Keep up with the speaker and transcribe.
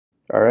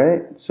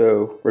Alright,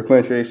 so we're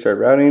going to ready to start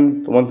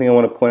routing. The one thing I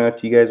want to point out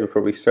to you guys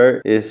before we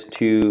start is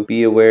to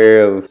be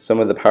aware of some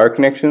of the power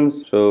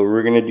connections. So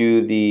we're going to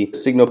do the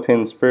signal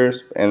pins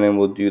first and then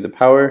we'll do the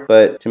power.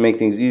 But to make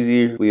things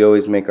easy, we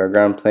always make our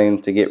ground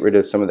plane to get rid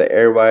of some of the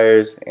air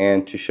wires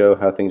and to show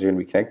how things are going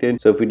to be connected.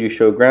 So if we do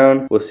show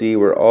ground, we'll see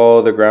where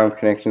all the ground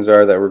connections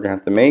are that we're going to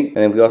have to make. And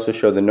then we also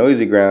show the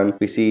noisy ground,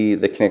 we see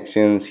the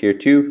connections here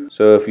too.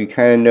 So if you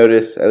kind of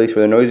notice, at least for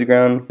the noisy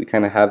ground, we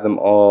kind of have them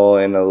all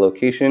in a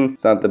location.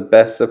 It's not the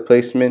best of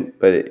placement,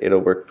 but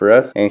it'll work for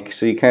us. And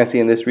so you kind of see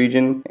in this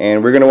region,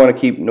 and we're going to want to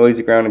keep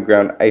noisy ground and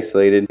ground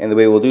isolated. And the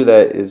way we'll do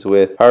that is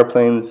with power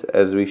planes,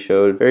 as we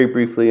showed very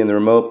briefly in the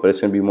remote, but it's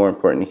going to be more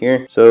important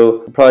here. So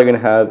we're probably going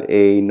to have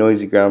a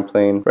noisy ground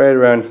plane right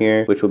around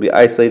here, which will be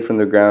isolated from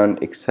the ground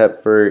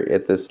except for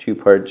at this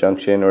two-part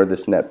junction or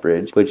this net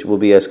bridge, which will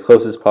be as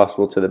close as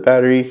possible to the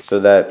battery so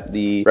that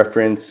the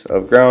reference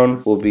of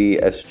ground will be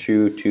as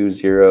true to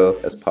 0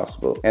 as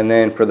possible. And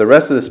then for the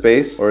rest of the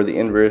space, or the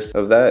inverse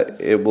of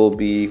that, it will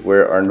be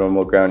where our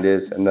normal ground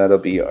is, and that'll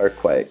be our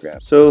quiet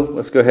ground. So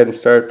let's go ahead and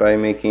start by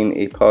making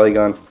a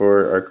polygon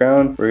for our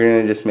ground. We're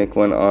going to just make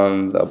one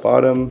on the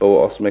bottom, but we'll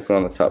also make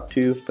one on the top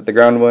too. But the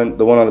ground one,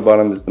 the one on the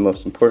bottom is the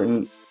most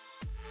important.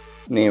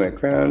 Name it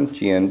ground,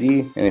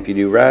 GND, and if you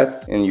do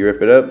rats and you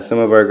rip it up, some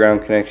of our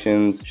ground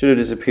connections should have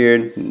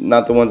disappeared.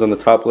 Not the ones on the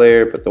top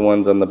layer, but the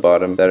ones on the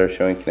bottom that are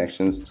showing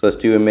connections. So let's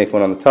do and make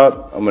one on the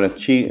top. I'm going to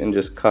cheat and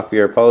just copy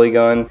our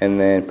polygon and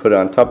then put it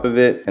on top of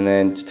it, and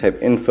then just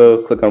type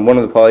info, click on one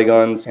of the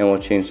polygons, and we'll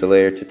change the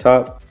layer to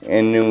top.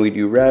 And when we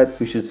do rats,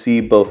 we should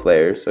see both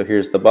layers. So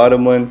here's the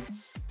bottom one,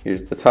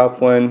 here's the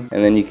top one,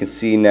 and then you can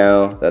see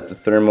now that the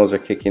thermals are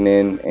kicking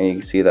in and you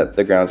can see that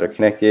the grounds are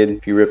connected.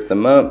 If you rip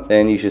them up,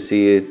 then you should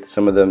see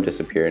some of them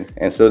disappeared.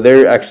 And so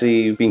they're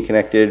actually being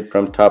connected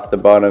from top to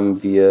bottom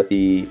via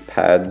the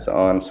pads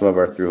on some of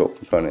our through-hole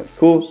components.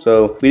 Cool,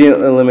 so we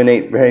didn't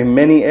eliminate very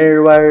many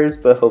air wires,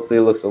 but hopefully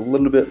it looks a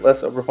little bit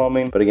less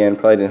overwhelming. But again,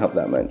 probably didn't help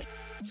that much.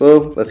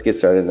 So let's get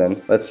started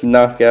then. Let's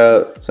knock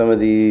out some of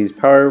these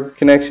power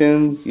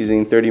connections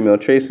using 30 mil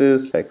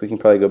traces. Heck, we can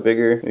probably go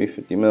bigger, maybe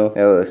 50 mil.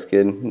 Yeah, that looks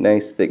good.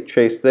 Nice thick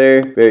trace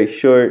there. Very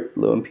short,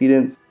 low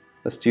impedance.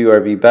 Let's do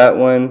our VBAT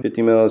one.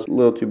 50 mil is a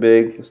little too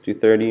big. Let's do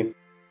 30.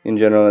 In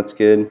general, that's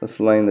good. Let's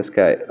line this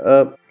guy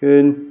up.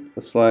 Good.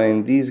 Let's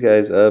line these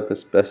guys up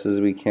as best as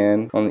we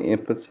can on the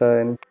input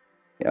side,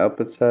 the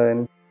output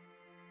side.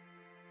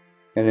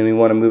 And then we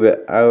want to move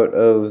it out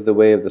of the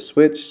way of the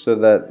switch so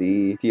that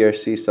the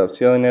DRC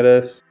stops yelling at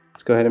us.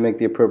 Let's go ahead and make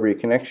the appropriate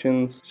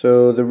connections.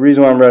 So the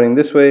reason why I'm routing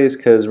this way is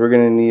because we're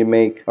going to need to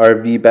make our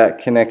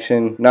VBAC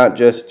connection not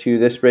just to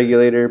this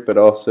regulator, but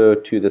also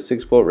to the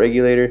 6-volt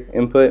regulator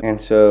input.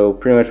 And so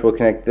pretty much we'll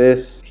connect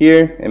this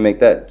here and make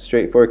that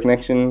straightforward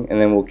connection,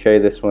 and then we'll carry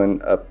this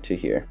one up to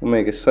here. We'll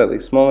make a slightly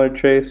smaller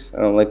trace.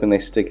 I don't like when they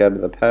stick out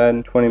of the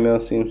pad. 20 mil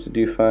seems to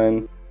do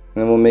fine.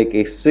 And then we'll make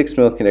a 6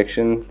 mil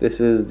connection. This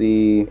is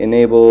the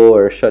enable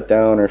or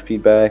shutdown or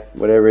feedback,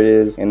 whatever it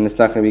is, and it's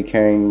not going to be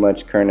carrying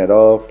much current at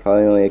all,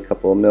 probably only a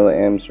couple of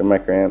milliamps or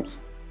microamps.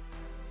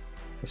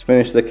 Let's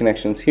finish the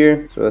connections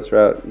here. So let's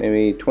route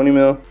maybe 20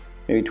 mil,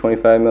 maybe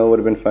 25 mil would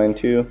have been fine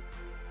too.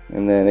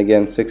 And then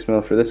again 6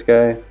 mil for this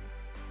guy.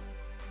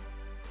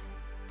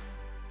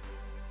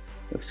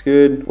 Looks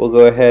good. We'll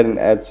go ahead and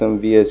add some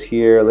vias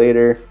here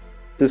later.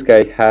 This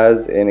guy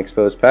has an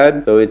exposed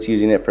pad, so it's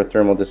using it for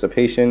thermal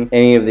dissipation.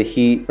 Any of the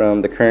heat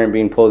from the current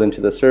being pulled into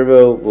the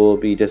servo will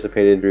be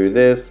dissipated through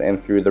this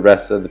and through the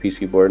rest of the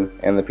PC board,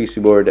 and the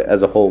PC board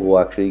as a whole will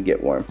actually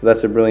get warm. So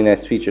that's a really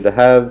nice feature to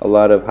have. A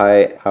lot of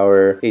high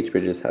power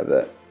H-bridges have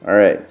that.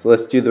 Alright, so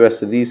let's do the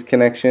rest of these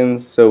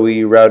connections. So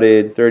we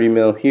routed 30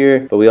 mil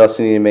here, but we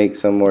also need to make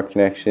some more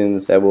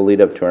connections that will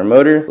lead up to our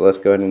motor. So let's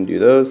go ahead and do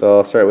those. So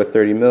I'll start with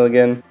 30 mil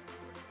again.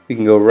 We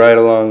can go right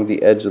along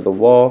the edge of the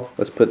wall.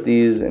 Let's put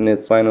these in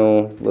its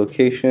final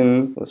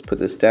location. Let's put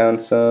this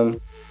down some.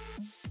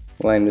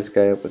 Line this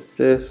guy up with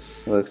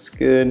this. Looks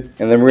good.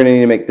 And then we're going to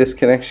need to make this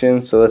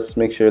connection. So let's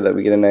make sure that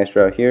we get a nice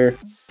route here.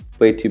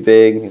 Way too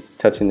big. It's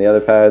touching the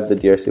other pad. The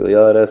DRC will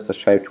yell at us. Let's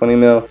try 20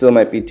 mil. Still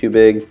might be too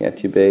big. Yeah,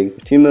 too big.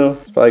 15 mil.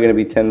 It's probably going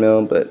to be 10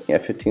 mil, but yeah,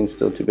 15 is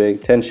still too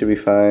big. 10 should be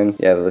fine.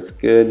 Yeah, that looks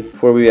good.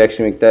 Before we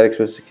actually make that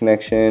explicit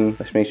connection,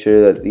 let's make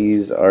sure that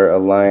these are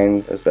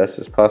aligned as best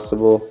as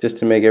possible, just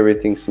to make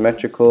everything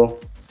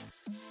symmetrical.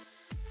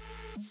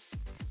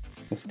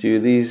 Let's do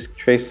these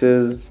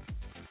traces.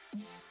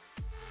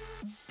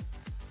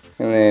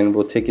 And then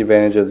we'll take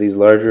advantage of these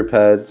larger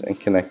pads and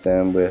connect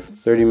them with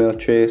 30 mil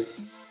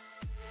trace.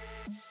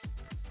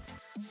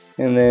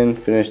 And then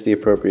finish the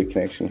appropriate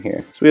connection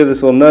here. So we have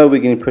this little nub, we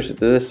can push it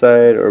to this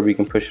side or we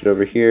can push it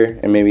over here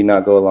and maybe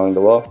not go along the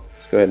wall.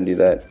 Let's go ahead and do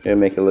that. It'll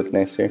make it look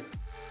nicer.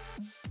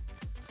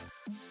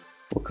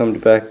 We'll come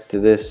back to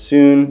this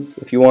soon.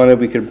 If you wanted,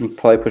 we could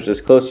probably push this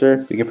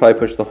closer. We could probably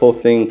push the whole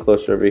thing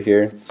closer over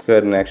here. Let's go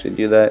ahead and actually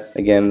do that.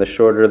 Again, the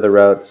shorter the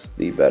routes,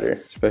 the better,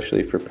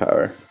 especially for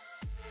power.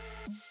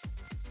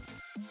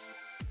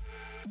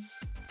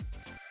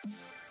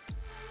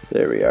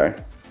 There we are.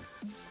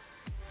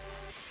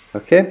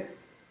 Okay.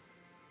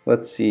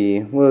 Let's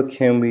see, what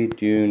can we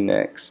do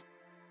next?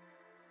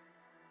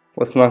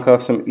 Let's knock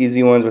off some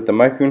easy ones with the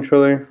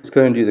microcontroller. Let's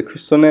go ahead and do the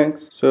crystal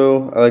next.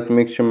 So I like to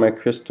make sure my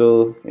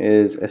crystal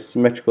is as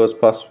symmetrical as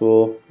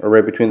possible, or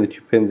right between the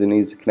two pins it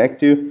needs to connect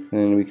to. And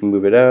then we can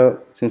move it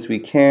out. Since we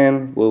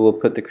can, we'll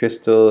put the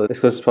crystal as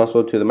close as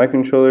possible to the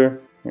microcontroller.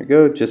 There we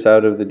go, just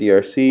out of the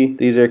DRC.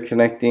 These are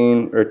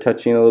connecting or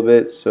touching a little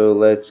bit, so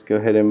let's go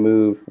ahead and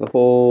move the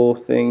whole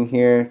thing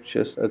here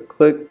just a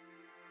click.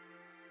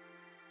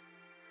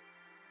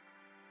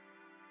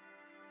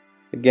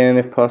 Again,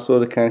 if possible,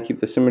 to kind of keep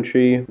the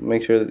symmetry,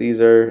 make sure that these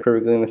are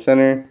perfectly in the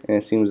center, and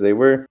it seems they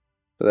were,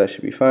 so that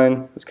should be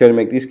fine. Let's go ahead and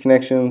make these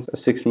connections. A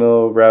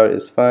 6mm route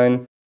is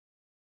fine.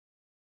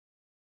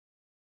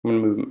 I'm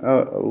going to move them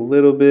out a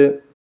little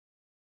bit,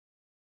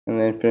 and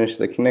then finish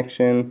the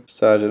connection.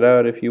 Massage it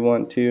out if you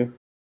want to,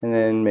 and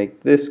then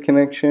make this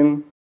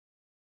connection.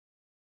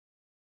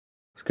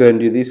 Let's go ahead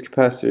and do these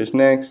capacitors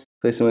next.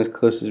 Place them as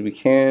close as we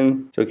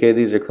can. It's okay,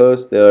 these are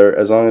close. They are,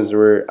 as long as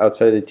we're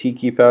outside of the T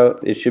keep out,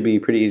 it should be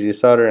pretty easy to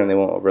solder and they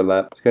won't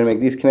overlap. Let's go ahead and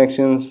make these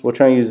connections. We'll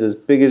try and use as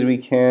big as we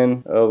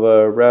can of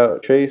a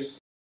route trace.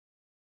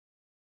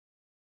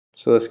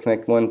 So let's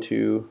connect one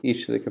to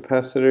each of the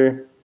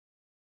capacitor.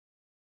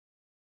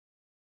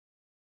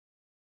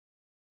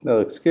 That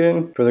looks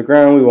good. For the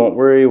ground, we won't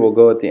worry. We'll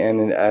go at the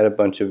end and add a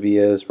bunch of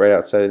vias right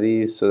outside of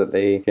these so that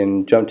they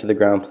can jump to the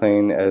ground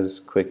plane as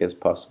quick as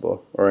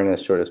possible, or in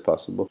as short as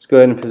possible. Let's go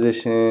ahead and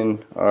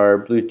position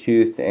our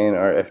Bluetooth and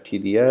our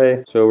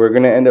FTDI. So we're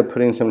going to end up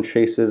putting some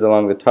traces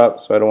along the top,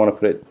 so I don't want to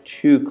put it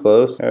too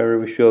close. However,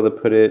 we should be able to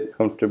put it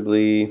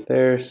comfortably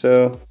there.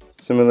 So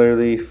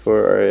similarly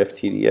for our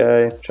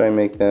FTDI, try and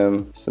make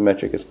them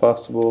symmetric as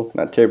possible.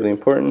 Not terribly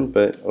important,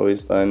 but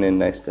always fun and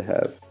nice to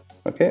have.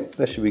 Okay,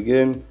 that should be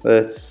good.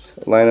 Let's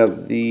line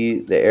up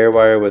the air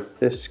wire with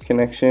this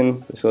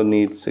connection. This will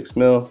need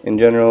 6mm. In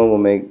general, we'll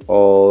make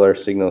all our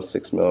signals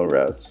 6mm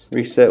routes.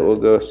 Reset will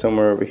go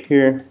somewhere over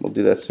here. We'll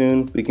do that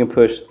soon. We can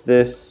push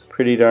this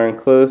pretty darn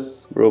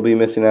close. We'll be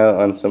missing out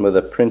on some of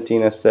the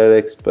printing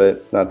aesthetics, but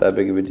it's not that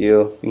big of a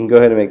deal. We can go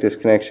ahead and make this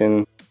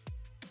connection.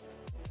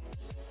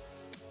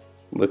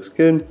 Looks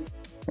good.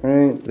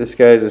 Alright, this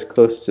guy is as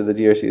close to the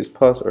DRC as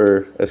possible,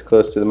 or as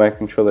close to the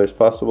microcontroller as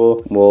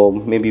possible. We'll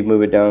maybe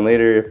move it down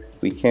later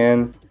if we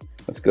can.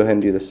 Let's go ahead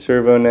and do the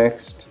servo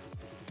next.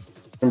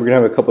 And we're going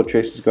to have a couple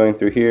traces going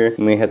through here.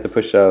 We may have to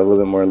push it out a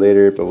little bit more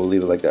later, but we'll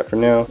leave it like that for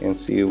now and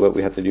see what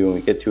we have to do when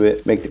we get to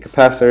it. Make the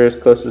capacitor as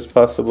close as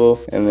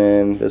possible, and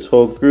then this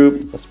whole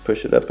group, let's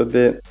push it up a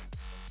bit.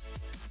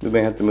 We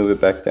may have to move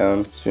it back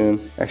down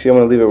soon. Actually, I'm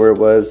going to leave it where it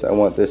was. I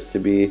want this to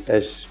be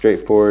as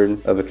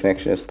straightforward of a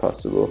connection as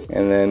possible.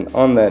 And then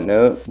on that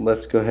note,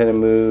 let's go ahead and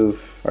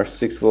move our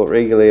 6-volt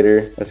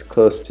regulator as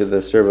close to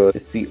the servo.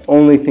 It's the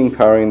only thing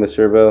powering the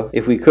servo.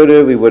 If we could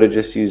have, we would have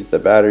just used the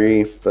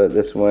battery, but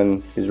this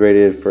one is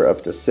rated for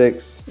up to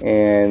 6,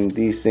 and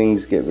these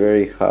things get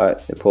very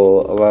hot. They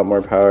pull a lot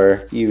more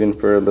power, even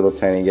for little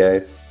tiny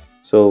guys.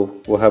 So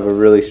we'll have a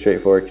really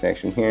straightforward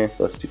connection here.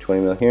 So let's do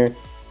 20mm here.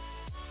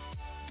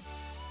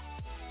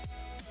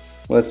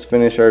 Let's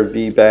finish our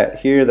V-bat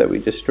here that we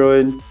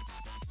destroyed.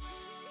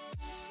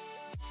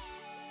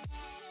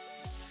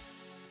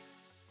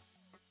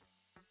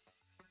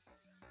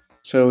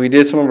 So we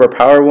did some of our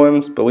power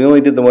ones, but we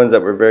only did the ones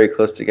that were very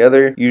close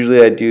together.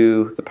 Usually I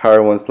do the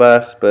power ones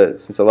last,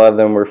 but since a lot of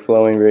them were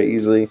flowing very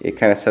easily, it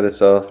kind of set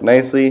us off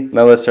nicely.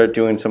 Now let's start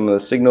doing some of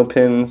the signal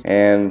pins,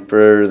 and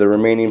for the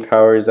remaining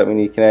powers that we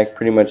need to connect,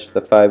 pretty much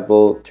the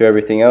 5-volt to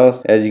everything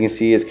else. As you can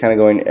see, it's kind of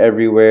going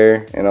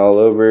everywhere and all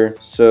over.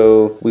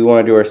 So we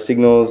want to do our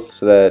signals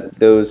so that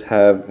those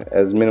have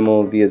as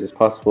minimal vias as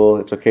possible.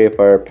 It's okay if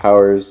our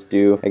powers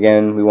do.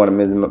 Again, we want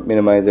to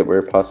minimize it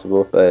where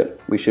possible,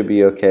 but we should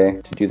be okay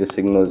to do the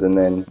signals and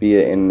then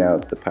via in and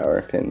out the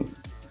power pins.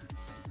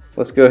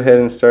 Let's go ahead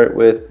and start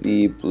with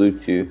the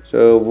Bluetooth.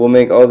 So we'll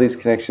make all these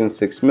connections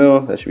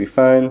 6mm, that should be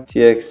fine.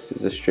 TX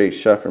is a straight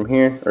shot from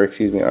here, or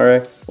excuse me,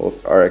 RX. Well,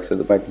 RX is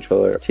the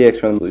microcontroller,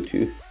 TX from the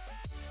Bluetooth.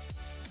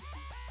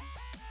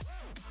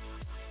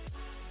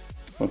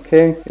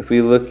 Okay, if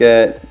we look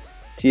at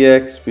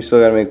TX, we still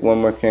gotta make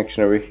one more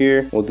connection over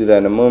here. We'll do that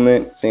in a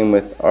moment. Same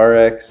with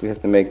RX, we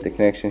have to make the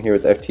connection here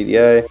with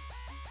FTDI.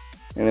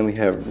 And then we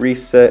have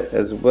reset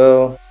as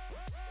well.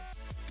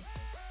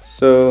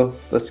 So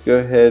let's go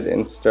ahead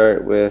and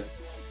start with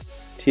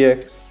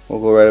TX.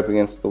 We'll go right up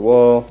against the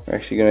wall. We're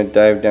actually going to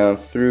dive down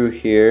through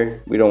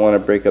here. We don't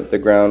want to break up the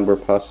ground where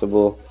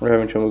possible. We're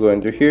having trouble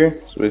going through here,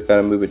 so we've got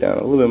to move it down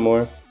a little bit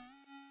more.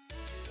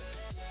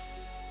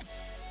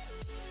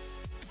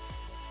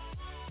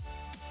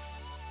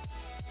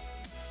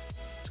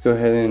 Let's go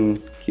ahead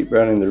and keep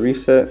routing the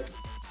reset.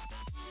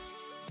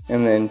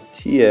 And then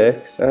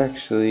TX,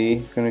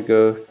 actually going to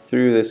go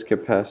through this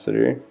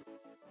capacitor.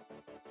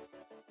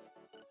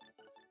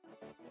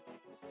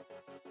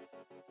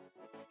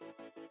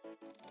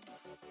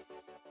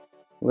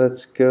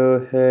 Let's go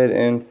ahead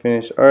and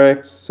finish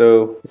RX.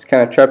 So it's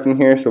kind of trapped in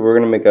here, so we're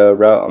going to make a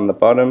route on the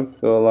bottom,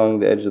 go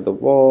along the edge of the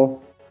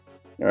wall.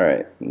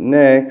 Alright,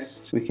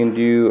 next we can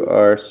do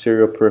our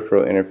serial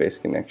peripheral interface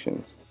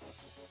connections.